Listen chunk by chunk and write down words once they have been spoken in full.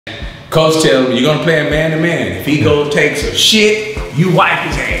Coach tell him, you're gonna play him man-to-man. If he go takes a shit, you wipe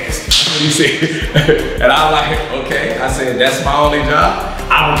his ass. That's what he said. And I was like, okay. I said, that's my only job.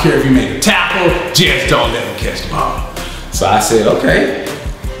 I don't care if you make a tackle, just don't let him catch the ball. So I said, okay.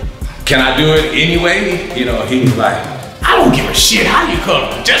 Can I do it anyway? You know, he was like, I don't give a shit how you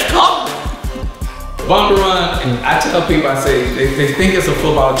cover, just cover. Bumper run, and I tell people, I say, they think it's a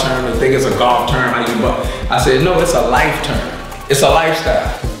football term, they think it's a golf term, I said, no, it's a life term. It's a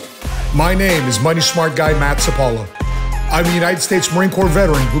lifestyle. My name is Money Smart Guy Matt Sapaula. I'm a United States Marine Corps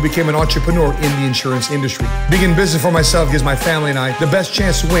veteran who became an entrepreneur in the insurance industry. Being in business for myself gives my family and I the best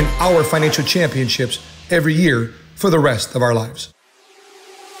chance to win our financial championships every year for the rest of our lives.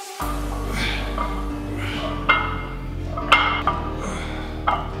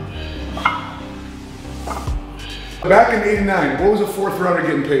 Back in '89, what was a fourth rounder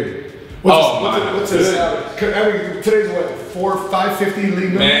getting paid? What's his salary? I mean, today's what, $550 league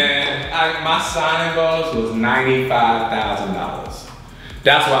minimum? Man, my signing bonus was $95,000.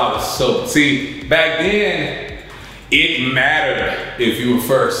 That's why I was so, see, back then, it mattered if you were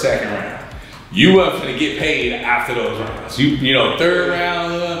first, second round. You weren't gonna get paid after those rounds. You know, third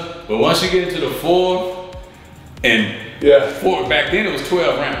round, but once you get into the fourth, and four, back then it was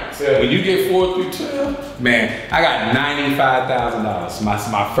 12 rounds. Yeah. When you get 4 through 12, man, I got $95,000.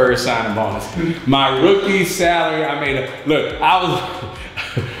 My first signing bonus. My rookie salary, I made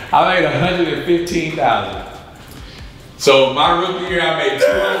I made $115,000. So my rookie year, I made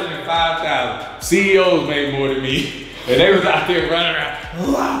 $205,000. CEOs made more than me, and they was out there running around.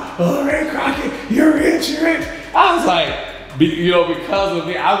 Oh, Ray Crockett, you're rich, you're rich. I was like, you know, because of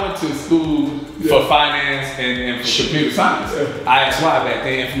me, I went to school for finance and for computer science. ISY back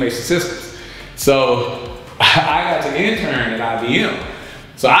then, information systems. So I got to intern at IBM.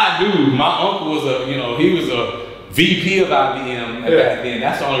 So I knew my uncle was he was a VP of IBM back then.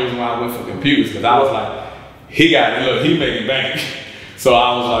 That's the only reason why I went for computers, because I was like, he making bank. So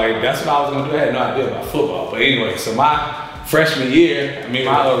I was like, that's what I was gonna do. I had no idea about football. But anyway, so my freshman year,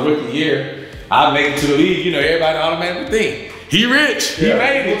 my rookie year, I made it to the league, you know, everybody automatically think, he rich, he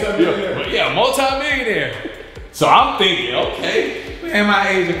made it. Multi-millionaire. So I'm thinking, okay, man, my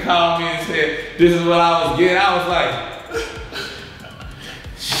agent called me and said, this is what I was getting. I was like,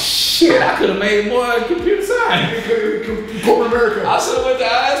 shit, I could have made more in computer science. Corporate America. I should have went to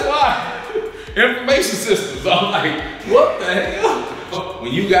ISY, information systems. I'm like, what the hell?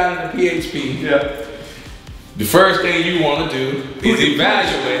 When you got into PHP, the first thing you want to do is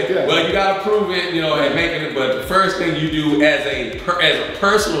evaluate. Well, you got to prove it, you know, and making it. But the first thing you do as a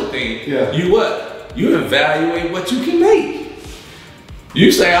personal thing, you what? You evaluate what you can make.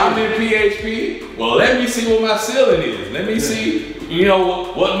 You say, I'm in PHP. Well, let me see what my ceiling is. Let me see, you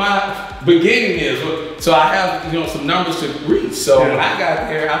know, what my beginning is. So I have, you know, some numbers to reach. So when I got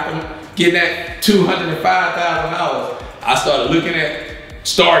there, after getting that $205,000, I started looking at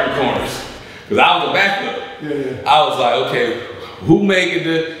starting corners. Because I was a backup. I was like, okay, who making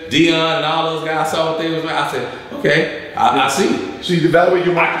the Dion and all those guys? I saw what they was making. I said, okay, I see. So you evaluate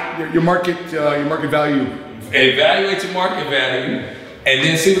your market value. Evaluate your market value, and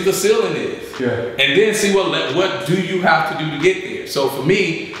then see what the ceiling is. And then see what do you have to do to get there. So for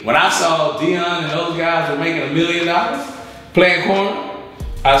me, when I saw Dion and those guys were making $1 million playing corner,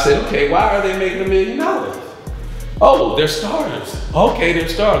 I said, okay, why are they making $1 million? Oh, they're starters. Okay, they're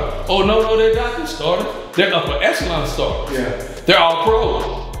starters. Oh, no, they're not the starters. They're upper echelon starters. They're all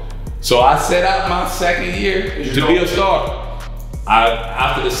pro. So I set out my second year to be a starter.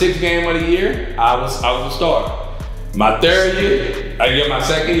 After the 6th game of the year, I was a starter. My third year, my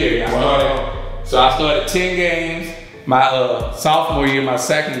second year, So I started 10 games. My sophomore year, my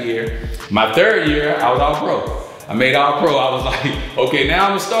second year. My third year, I was all pro. I made all pro. I was like, okay, now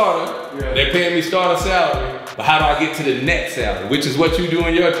I'm a starter. They're paying me starter salary. But how do I get to the net salary, which is what you do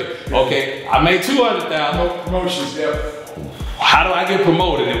in your team? Okay, I made $200,000. Promotions, How do I get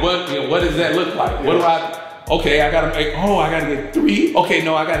promoted, and what does that look like? What do okay, I gotta get 3. Okay,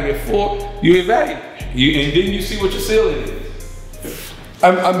 no, I gotta get 4. You evaluate, and then you see what your ceiling is.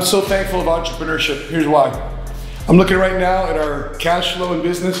 I'm so thankful of entrepreneurship. Here's why. I'm looking right now at our cash flow in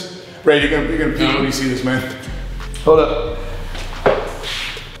business. Ray, you're gonna peek when you see this, man. Hold up.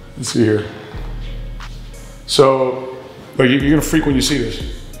 Let's see here. So, you're gonna freak when you see this.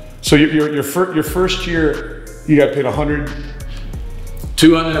 So your first year, you got paid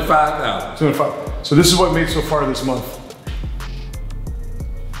 $205,000. 205. So this is what made so far this month.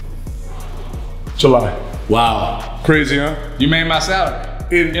 July. Wow. Crazy, huh? You made my salary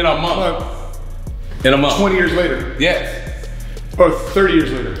in a month. In a month. 20 years later. Yes. Or 30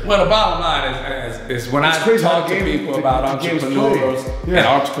 years later. Well, the bottom line is, is when I talk to people about entrepreneurs and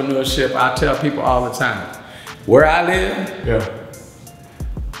entrepreneurship, I tell people all the time, where I live,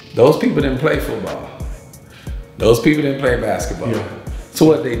 those people didn't play football. Those people didn't play basketball. So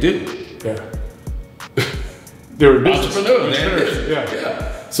what they do? They were entrepreneurs.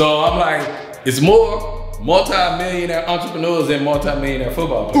 So I'm like, it's more multi-millionaire entrepreneurs than multi-millionaire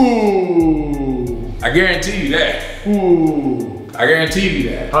football players. Ooh. I guarantee you that. Ooh. I guarantee you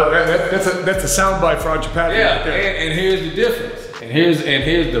that. That's a soundbite for Entrepathlete. Yeah, right there. and here's the difference. And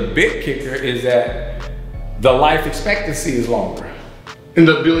here's the big kicker is that the life expectancy is longer. And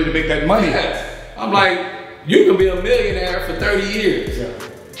the ability to make that money. Yes. I'm like, you can be a millionaire for 30 years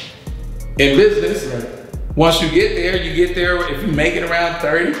in business. Once you get there, if you make it around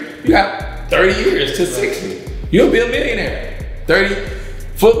 30, you got 30 years to 60. You'll be a millionaire. 30,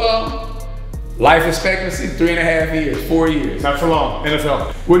 football, life expectancy, 3.5 years, 4 years. Not for long,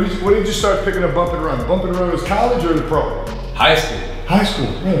 NFL. When did you start picking up bump and run? Bump and run was college or the pro? High school. High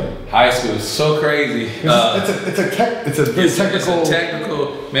school, really? High school is so crazy. It's a very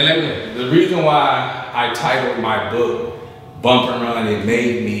technical. Man, the reason why I titled my book Bump and Run, It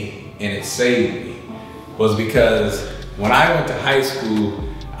Made Me and It Saved Me, was because when I went to high school,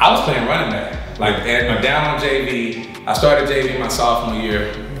 I was playing running back. Like, and down on JV, I started JV my sophomore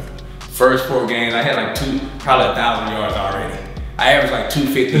year. First 4 games, I had like probably 1,000 yards already. I averaged like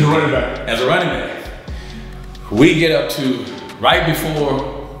 250. As a running back? As a running back. We get up to right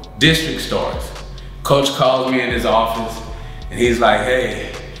before district starts. Coach calls me in his office and he's like,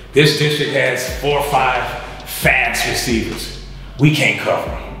 hey, this district has 4 or 5 fast receivers. We can't cover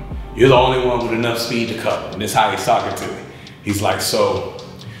them. You're the only one with enough speed to cover them. This is how he's talking to me. He's like, so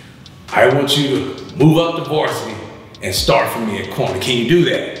I want you to move up to varsity and start for me at corner. Can you do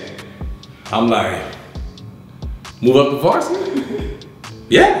that? I'm like, move up to varsity?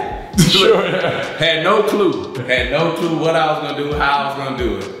 Yeah. Sure. Had no clue what I was gonna do, how I was gonna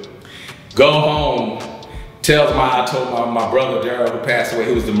do it. Go home, I told my brother Daryl, who passed away,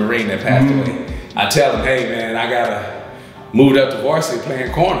 he was the Marine that passed away. I tell him, hey man, I gotta move up to varsity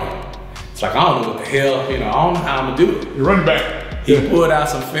playing corner. It's like, I don't know what the hell, I don't know how I'm gonna do it. You're running back. He pulled out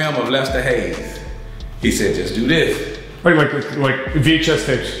some film of Lester Hayes. He said, just do this. Like VHS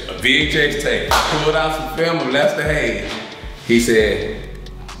tapes. A VHS tape. Pulled out some film of Lester Hayes. He said,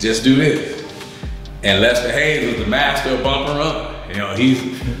 just do this. And Lester Hayes was the master of bump and run. You know,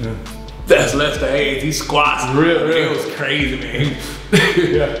 that's Lester Hayes. He squats. Really? It was crazy, man.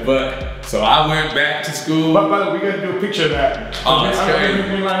 But so I went back to school. By the way, we gotta do a picture of that. Oh, that's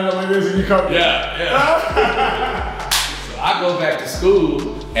crazy. We line up like this and you come. Yeah. So I go back to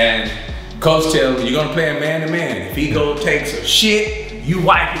school and coach tells me, you're gonna play a man-to-man. If he takes a shit, you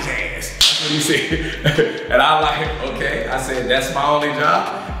wipe his ass. That's what he said. And I like, okay. I said, that's my only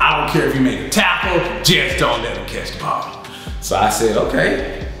job. I don't care if you make a tackle, just don't let him catch the ball. So I said,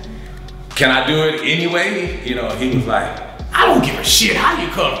 okay. Can I do it anyway? You know, he was like, I don't give a shit how you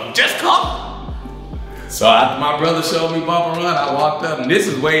cover, just cover. So my brother showed me bump and run. I walked up, and this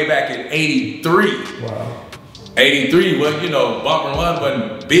is way back in '83. Wow. 83, well, you know, bump and run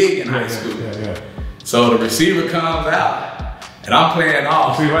wasn't big in high school. So the receiver comes out, and I'm playing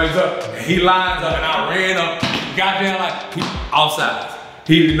off. So he lines up. And he lines up, and I ran up, got down like offside.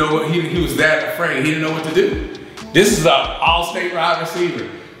 He didn't know what, he was that afraid. He didn't know what to do. This is an all-state wide receiver.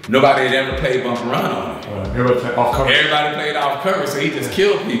 Nobody had ever played bump and run on him. Everybody played off cover. Everybody played off cover, so he just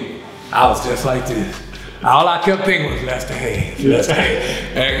killed people. I was just like this. All I kept thinking was Lester Hayes, Lester Hayes.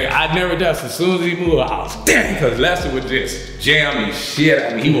 And I'd never done so. As soon as he moved, I was damn, because Lester would just jam me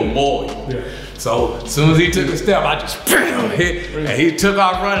shit. I mean, he would maul you. So as soon as he took a step, I just hit, and he took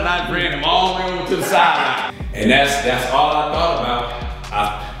off running. I ran him all the way over to the sideline. And that's all I thought about.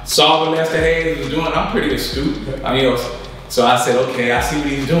 I saw what Lester Hayes was doing. I'm pretty astute. I mean, so I said, okay, I see what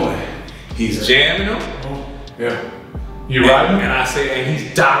he's doing. He's jamming him. You riding him? And I said, and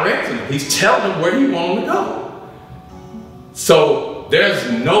he's directing him. He's telling him where he wants him to go. So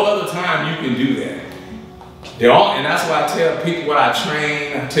there's no other time you can do that. And that's why I tell people what I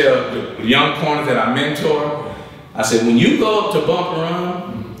train. I tell the young corners that I mentor. I said, when you go up to bump and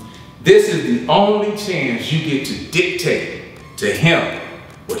run, this is the only chance you get to dictate to him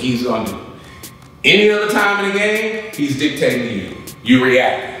what he's gonna do. Any other time in the game, he's dictating to you. You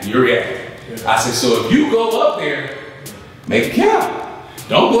react. I said, so if you go up there, make it count.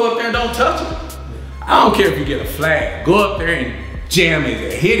 Don't go up there and don't touch him. I don't care if you get a flag. Go up there and jam it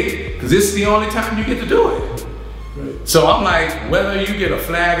and hit it, because this is the only time you get to do it. So I'm like, whether you get a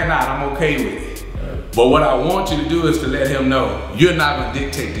flag or not, I'm okay with it. But what I want you to do is to let him know, you're not gonna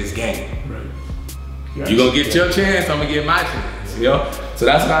dictate this game. You're gonna get your chance, I'm gonna get my chance, you know? So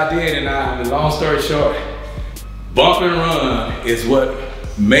that's what I did, and long story short, bump and run is what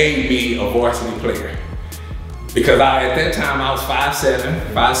made me a varsity player. Because at that time I was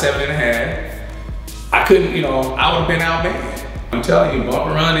 5'7", 5'7" and a half. I couldn't, I would have been outmanned. I'm telling you, bump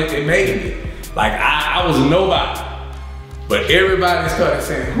and run, it made me. Like I was nobody. But everybody started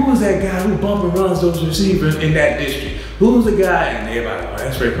saying, who is that guy who bump and runs those receivers in that district? Who's the guy? And everybody, oh,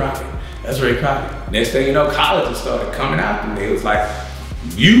 that's Ray Crockett. That's Ray Crockett. Next thing you know, colleges started coming out to me. It was like,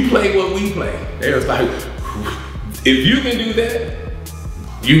 you play what we play. They was like, if you can do that,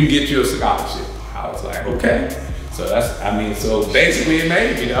 you can get you a scholarship. I was like, okay. So so basically it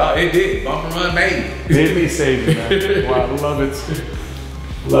made me, it did. Bump and run made me. It made me save you, man. Wow, I love it.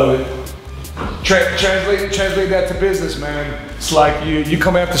 Love it. Translate that to business, man. It's like you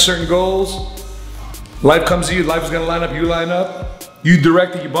come after certain goals, life comes to you, life's gonna line up, you line up, you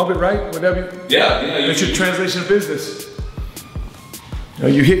direct it, you bump it, right? Whatever. Yeah. That's your translation of business.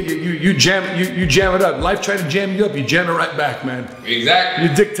 You jam it up. Life tries to jam you up, you jam it right back, man. Exactly.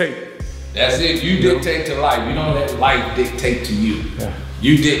 You dictate. That's it. You dictate to life. You don't let life dictate to you. Yeah.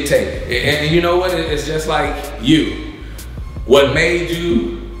 You dictate. And you know what? It's just like you. What made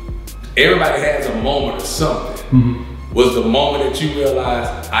you, everybody has a moment or something. Was the moment that you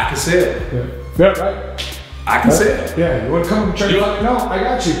realized, I can sell. Yeah, right. I can sell. Yeah, you want to come and try to let me know? I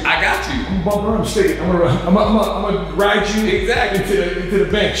got you. I got you. I'm bumping around, stick it. I'm gonna ride you into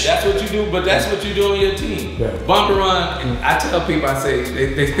the bench. That's what you do, but that's what you do on your team. Yeah. Bump and run. I tell people, I say,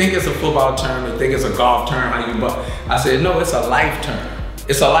 they think it's a football term, they think it's a golf term, how you bump. I said, no, it's a life term.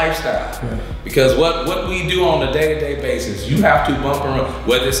 It's a lifestyle. Yeah. Because what we do on a day-to-day basis, you have to bump and run.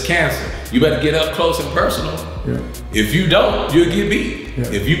 Whether it's cancer, you better get up close and personal. Yeah. If you don't, you'll get beat.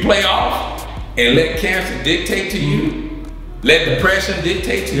 Yeah. If you play off and let cancer dictate to you, let depression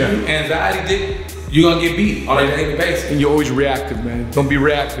dictate to you, anxiety you're gonna get beat on a daily basis. And you're always reactive, man. Don't be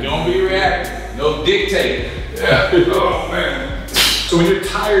reactive. Don't be reactive. No dictate. Yeah. Oh man. So when you're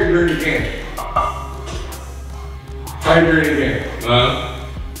tired during the game,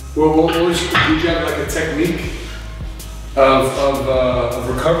 did you have like a technique of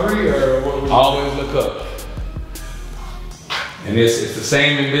recovery, or what? Always look up. And it's the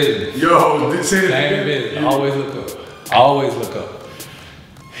same in business. Same in business. Always look up. Always look up.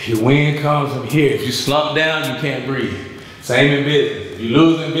 Your wind comes from here. If you slump down, you can't breathe. Same in business. If you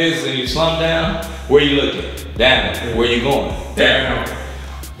lose in business and you slump down, where you looking? Down. Where you going? Down.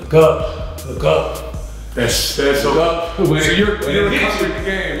 Look up. Look up. That's look up. So you're recovering the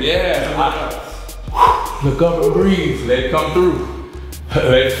game. Yeah. Look up and breathe. Let it come through.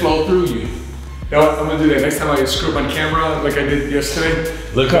 Let it flow through you. You know what? I'm gonna do that next time I screw up on camera like I did yesterday.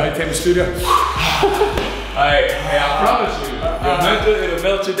 Look up. In the studio. Hey, I promise you, it'll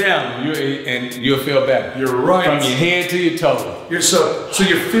melt you down, and you'll feel better. You're right. From your head to your toe. So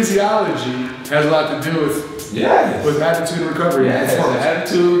your physiology has a lot to do with attitude and recovery. Yes,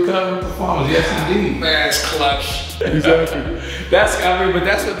 attitude, recovery, performance. Yes, indeed. That's clutch. Exactly. But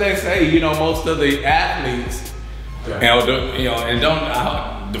that's what they say. Most of the athletes,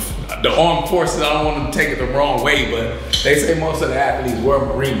 the armed forces, I don't want them to take it the wrong way, but they say most of the athletes were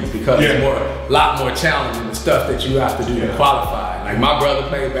Marines because it's a lot more challenging the stuff that you have to do to qualify. Like my brother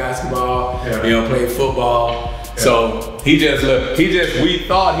played basketball, played football. Yeah. So we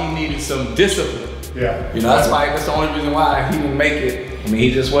thought he needed some discipline. Yeah. That's the only reason why he didn't make it. I mean,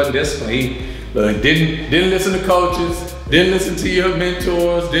 he just wasn't disciplined. He didn't listen to coaches, didn't listen to your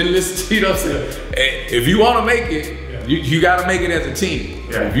mentors, didn't listen to, if you want to make it, you got to make it as a team.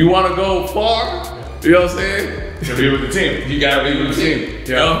 Yeah. If you want to go far, you know what I'm saying? You gotta be with the team. You gotta be with the team.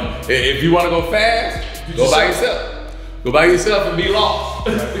 Yeah. If you want to go fast, go by yourself. Go by yourself and be lost.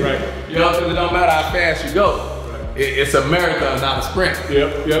 Right. Because it don't matter how fast you go. Right. It's a marathon, not a sprint.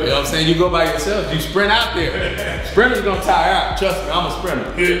 Yep. You know what I'm saying? You go by yourself, you sprint out there. Sprinters gonna tire out. Trust me, I'm a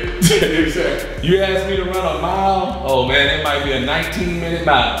sprinter. Exactly. You ask me to run a mile, oh man, it might be a 19-minute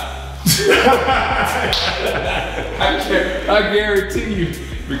mile. I guarantee you,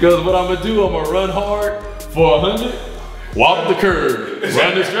 because what I'm gonna do, I'm gonna run hard for 100, walk the curve,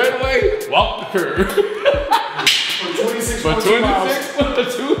 run the straightaway, walk the curve. For 26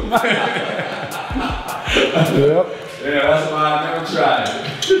 miles. 2 miles. Yep. Yeah, that's why I never tried.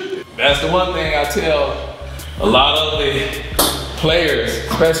 That's the one thing I tell a lot of the players,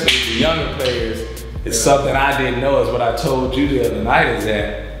 especially the younger players, it's something I didn't know, is what I told you the other night, is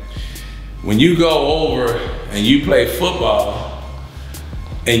that when you go over and you play football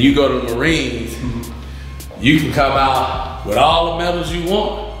and you go to the Marines, you can come out with all the medals you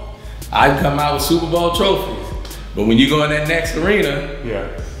want. I can come out with Super Bowl trophies. But when you go in that next arena,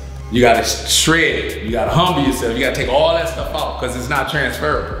 You gotta shred, you gotta humble yourself, you gotta take all that stuff off because it's not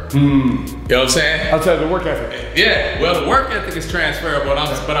transferable. You know what I'm saying? Outside the work ethic. Yeah, well the work ethic is transferable,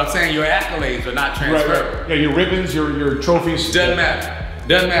 but I'm saying your accolades are not transferable. Right. Yeah, your ribbons, your trophies. Doesn't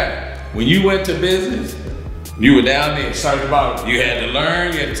matter. When you went to business, you were down there. Started about it. You had to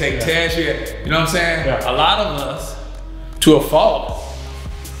learn, you had to take tests, you know what I'm saying? Yeah. A lot of us, to a fault,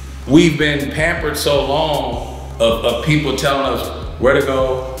 we've been pampered so long of people telling us where to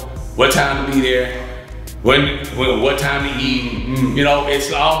go, what time to be there, what time to eat. You know,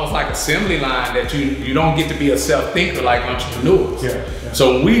 it's almost like assembly line that you don't get to be a self-thinker like entrepreneurs. Yeah.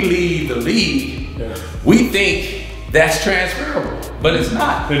 So when we leave the league, we think that's transferable, but it's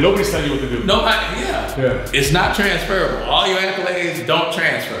not. And nobody's telling you what to do. It's not transferable. All your accolades don't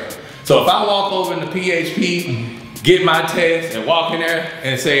transfer. So if I walk over into PHP, get my test, and walk in there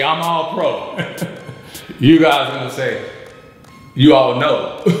and say, I'm all pro, you guys are gonna say, you all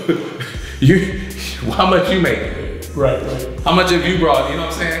know. How much you making? Right. How much have you brought? You know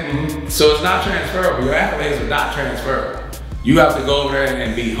what I'm saying? So it's not transferable. Your accolades are not transferable. You have to go over there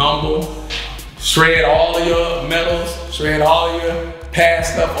and be humble, shred all of your medals, shred all of your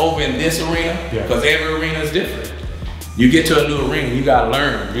past stuff over in this arena, because every arena is different. You get to a new arena, you gotta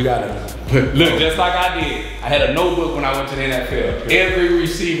learn. You gotta look just like I did. I had a notebook when I went to the NFL. Every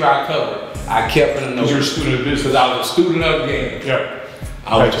receiver I covered, I kept in a notebook. You're a student of business. Because I was a student of the game. Yeah.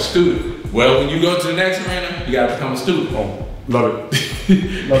 I was a student. Well, when you go to the next arena, you gotta become a student. Oh, love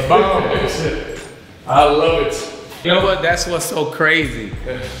it. That's it. I love it. You know what? That's what's so crazy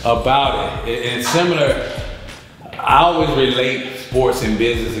about it. It's similar. I always relate sports and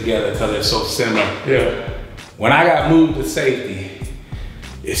business together because they're so similar. Yeah. When I got moved to safety,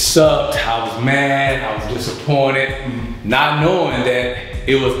 it sucked. I was mad. I was disappointed, not knowing that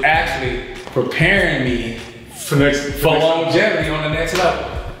it was actually preparing me for longevity on the next level.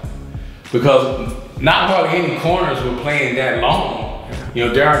 Because not hardly any corners were playing that long. You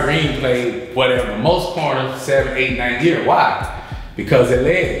know, Darren Green played whatever, most corners 7, 8, 9 years. Why? Because their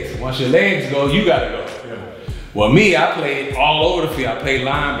legs. Once your legs go, you gotta go. Well, me, I played all over the field. I played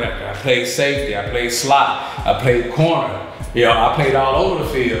linebacker, I played safety, I played slot, I played corner. You know, I played all over the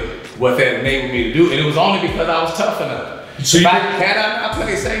field, what that enabled me to do. And it was only because I was tough enough. So had I not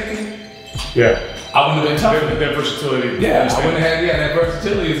played safety, I wouldn't have been tough enough. That versatility. I wouldn't have had, that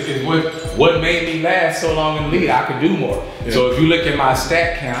versatility is what made me last so long in the league. I could do more. So if you look at my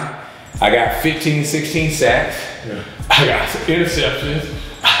stat count, I got 15, 16 sacks. I got interceptions.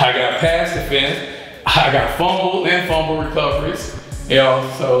 I got pass defense. I got fumble and fumble recoveries. You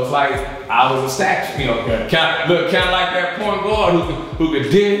know, so it's like I was a stack. You know, kind of like that point guard who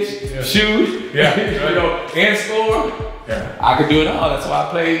could dish, shoot, you know, and score. I could do it all. That's why I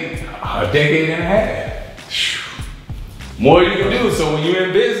played a decade and a half. More you can do. So when you're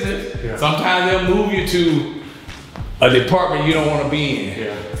in business, sometimes they'll move you to a department you don't want to be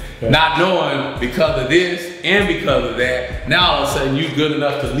in. Not knowing because of this and because of that, now all of a sudden you're good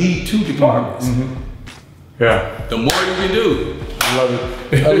enough to lead 2 departments. The more you can do. I love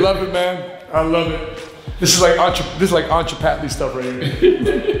it. I love it, man. I love it. This is like ENTREPATHLETE stuff right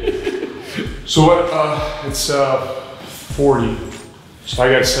here. So what? It's 40. So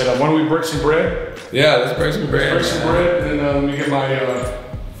I gotta set up. Why don't we break some bread? Yeah, let's break some bread. Break some bread, and then let me get my.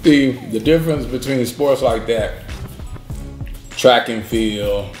 The difference between sports like that, track and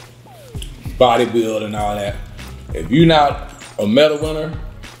field, bodybuilding, and all that. If you're not a medal winner,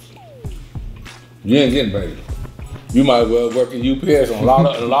 you ain't getting paid. You might well work at UPS, and a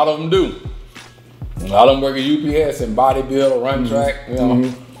lot of them do. A lot of them work at UPS and bodybuild or run track, you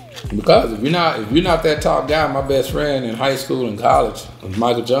know. Because if you're not that top guy, my best friend in high school and college was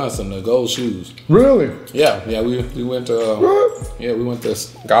Michael Johnson, the gold shoes. Really? Yeah. We went to we went to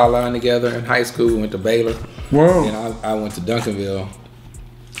Skyline together in high school. We went to Baylor. Wow. And I went to Duncanville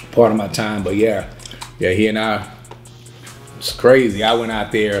part of my time, but yeah, he and I, it's crazy. I went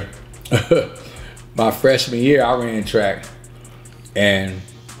out there my freshman year. I ran track, and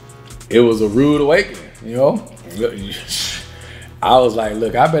it was a rude awakening. You know, I was like,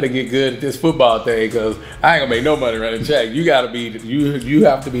 look, I better get good at this football thing because I ain't gonna make no money running track. You gotta be, you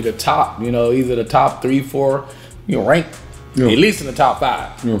have to be the top. You know, either the top 3, 4, you know, rank at least in the top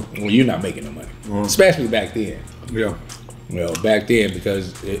 5. Well, you're not making no money, especially back then. Well, back then,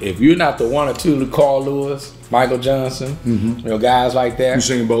 because if you're not the 1 or 2, Carl Lewis, Michael Johnson, you know, guys like that.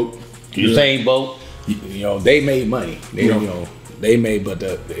 Usain Bolt. Usain Bolt. You know, they made money. They, you know, they made, but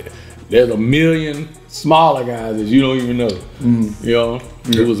there's a million smaller guys that you don't even know. You know,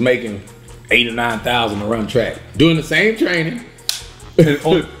 who was making 8,000 or 9,000 to run track, doing the same training, and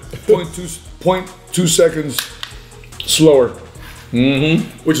only 0.2 seconds slower.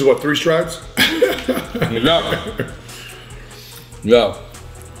 Which is what, 3 strides? Yeah.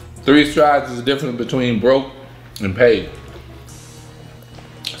 3 strides is the difference between broke and paid.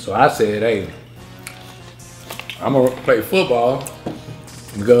 So I said, hey, I'm gonna play football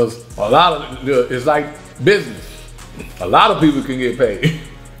because a lot of it's like business. A lot of people can get paid.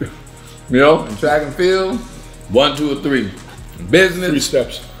 You know, in track and field, 1, 2, or 3. In business, 3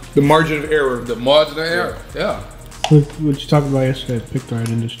 steps. The margin of error. The margin of error. Yeah. What you talked about yesterday, pick the right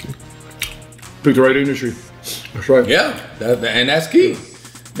industry. Pick the right industry. That's right. Yeah, and that's key.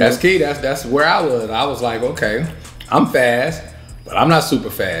 That's key. That's where I was. I was like, okay, I'm fast, but I'm not super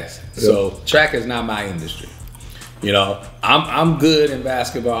fast. So track is not my industry. You know, I'm good in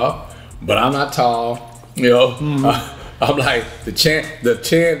basketball, but I'm not tall. You know, I'm like the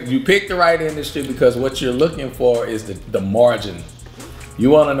chance. You pick the right industry because what you're looking for is the margin. You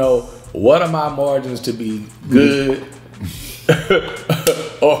want to know, what are my margins to be good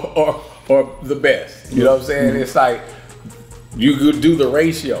or the best? You know what I'm saying? It's like you could do the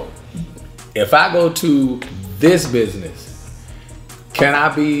ratio. If I go to this business, can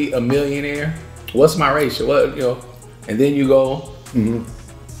I be a millionaire? What's my ratio? What, you know? And then you go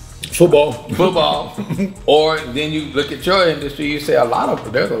football, or then you look at your industry. You say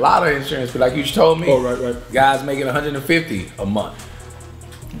there's a lot of insurance, like you told me. Oh, right. Guys making 150 a month.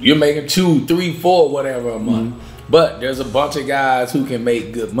 You're making 2, 3, 4, whatever a month. But there's a bunch of guys who can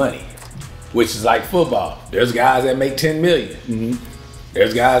make good money, which is like football. There's guys that make 10 million.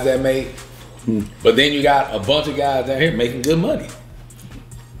 There's guys that make, but then you got a bunch of guys out here making good money.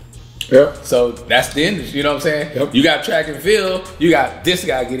 Yep. So that's the industry, you know what I'm saying? Yep. You got track and field, you got this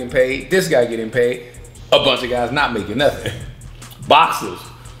guy getting paid, this guy getting paid, a bunch of guys not making nothing. Boxers,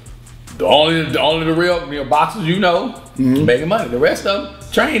 the only the real boxers making money. The rest of them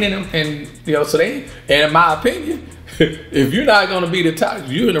training them, and so they. And in my opinion, if you're not gonna be the top,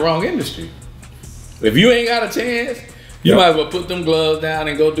 you're in the wrong industry. If you ain't got a chance, you might as well put them gloves down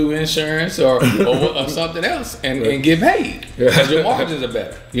and go do insurance or something else and get paid because your margins are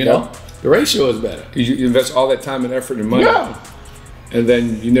better. You know, the ratio is better. You invest all that time and effort and money, and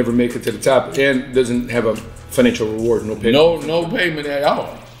then you never make it to the top, and doesn't have a financial reward, no payment. No payment at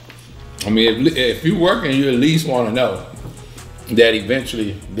all. I mean, if you're working, you at least want to know that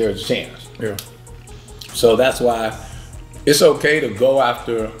eventually there's a chance. Yeah. So that's why it's okay to go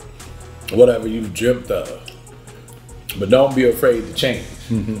after whatever you've dreamt of, but don't be afraid to change.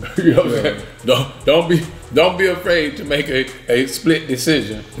 You know what I'm saying? Don't be afraid to make a split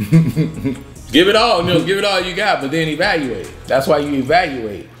decision. Give it all, give it all you got, but then evaluate. That's why you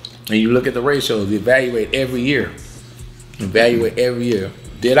evaluate. And you look at the ratios, evaluate every year. Evaluate every year.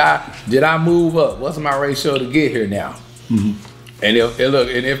 Did I move up? What's my ratio to get here now? And if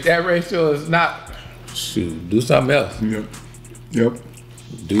that ratio is not, shoot, do something else. Yep.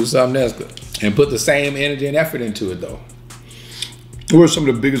 Do something else and put the same energy and effort into it though. What are some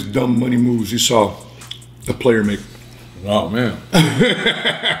of the biggest dumb money moves you saw a player make? Oh man.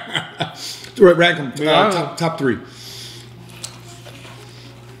 Rank them. Top 3.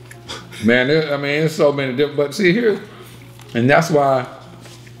 Man, there's so many different. But see here, and that's why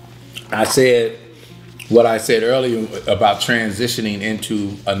I said what I said earlier about transitioning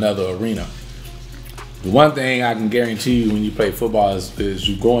into another arena. The one thing I can guarantee you when you play football is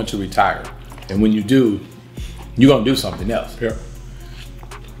you're going to retire. And when you do, you're going to do something else. Yeah.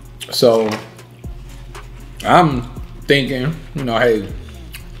 So I'm thinking, hey,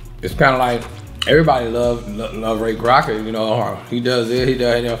 it's kind of like everybody love Ray Crockett, he does it, he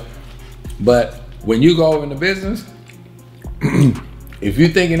does. But when you go into business, if you're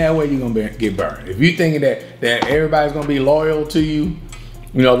thinking that way, you're gonna get burned. If you're thinking that everybody's gonna be loyal to you,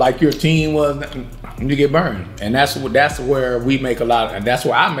 like your team was, you get burned. And that's where we make a lot, and that's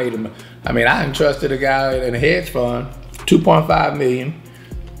where I made him. I entrusted a guy in a hedge fund, 2.5 million.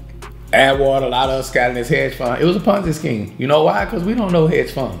 Adwater, a lot of us got in this hedge fund. It was a Ponzi scheme. You know why? Because we don't know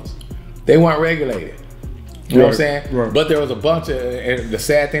hedge funds. They weren't regulated. You know what I'm saying? Right. But there was a bunch of, and the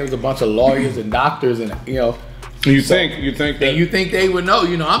sad thing was a bunch of lawyers and doctors and You think they would know.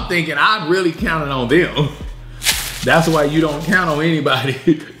 I'm thinking I really counted on them. That's why you don't count on anybody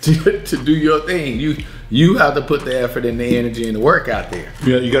to do your thing. You have to put the effort and the energy and the work out there.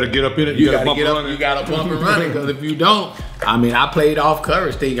 Yeah, you got to get up in it. You got to get up. You got to bump and run it. Because if you don't, I played off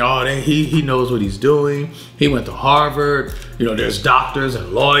courage, thinking, he knows what he's doing. He went to Harvard. There's doctors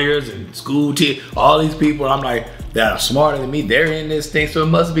and lawyers and school teachers. All these people, I'm like, that are smarter than me. They're in this thing, so it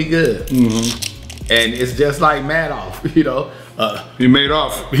must be good. And it's just like Madoff, He made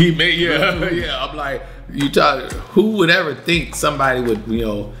off. He made, yeah. I'm like, who would ever think somebody would,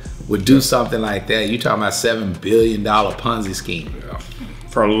 would do something like that. You talking about $7 billion Ponzi scheme. Yeah.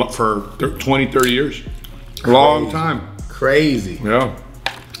 For 20, 30 years. Long time. Crazy. Yeah.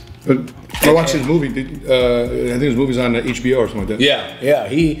 But I watched his movie. I think his movie's on HBO or something like that. Yeah.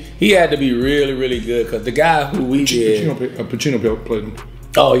 He had to be really, really good because the guy who we did. Pacino played him.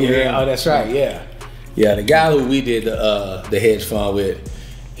 Oh yeah. Oh, that's right. Yeah. The guy who we did the hedge fund with,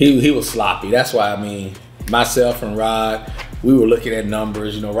 he was sloppy. That's why myself and Rod, we were looking at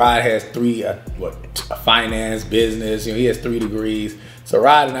numbers. You know, Rod has finance, business. You know, he has 3 degrees. So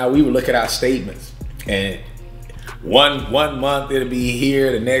Rod and I, we would look at our statements, and one month it'll be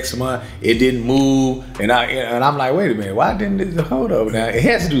here, the next month it didn't move, and I'm like, wait a minute, why didn't it hold up? Now it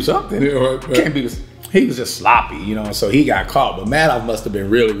has to do something. Yeah, right. Can't be. He was just sloppy, you know. So he got caught. But Matt must have been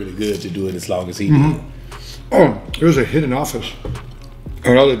really, really good to do it as long as he did. Oh, there was a hidden office.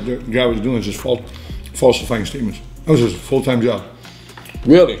 And all the guy was doing is just falsifying statements. That was his full-time job.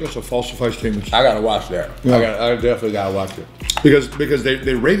 Really? Just to falsify statements. I gotta watch that. Yeah. I definitely gotta watch it. Because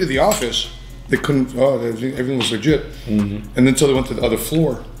they raided the office, they couldn't. Everything was legit, and then so they went to the other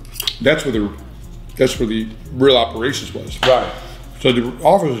floor. That's where the real operations was. Right. So the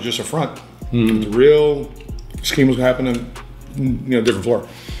office was just a front. The real scheme was happening, different floor.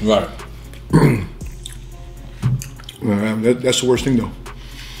 Right. That's the worst thing though.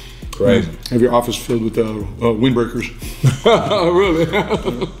 Crazy. Have your office filled with windbreakers. Really?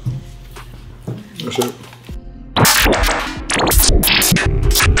 That's it.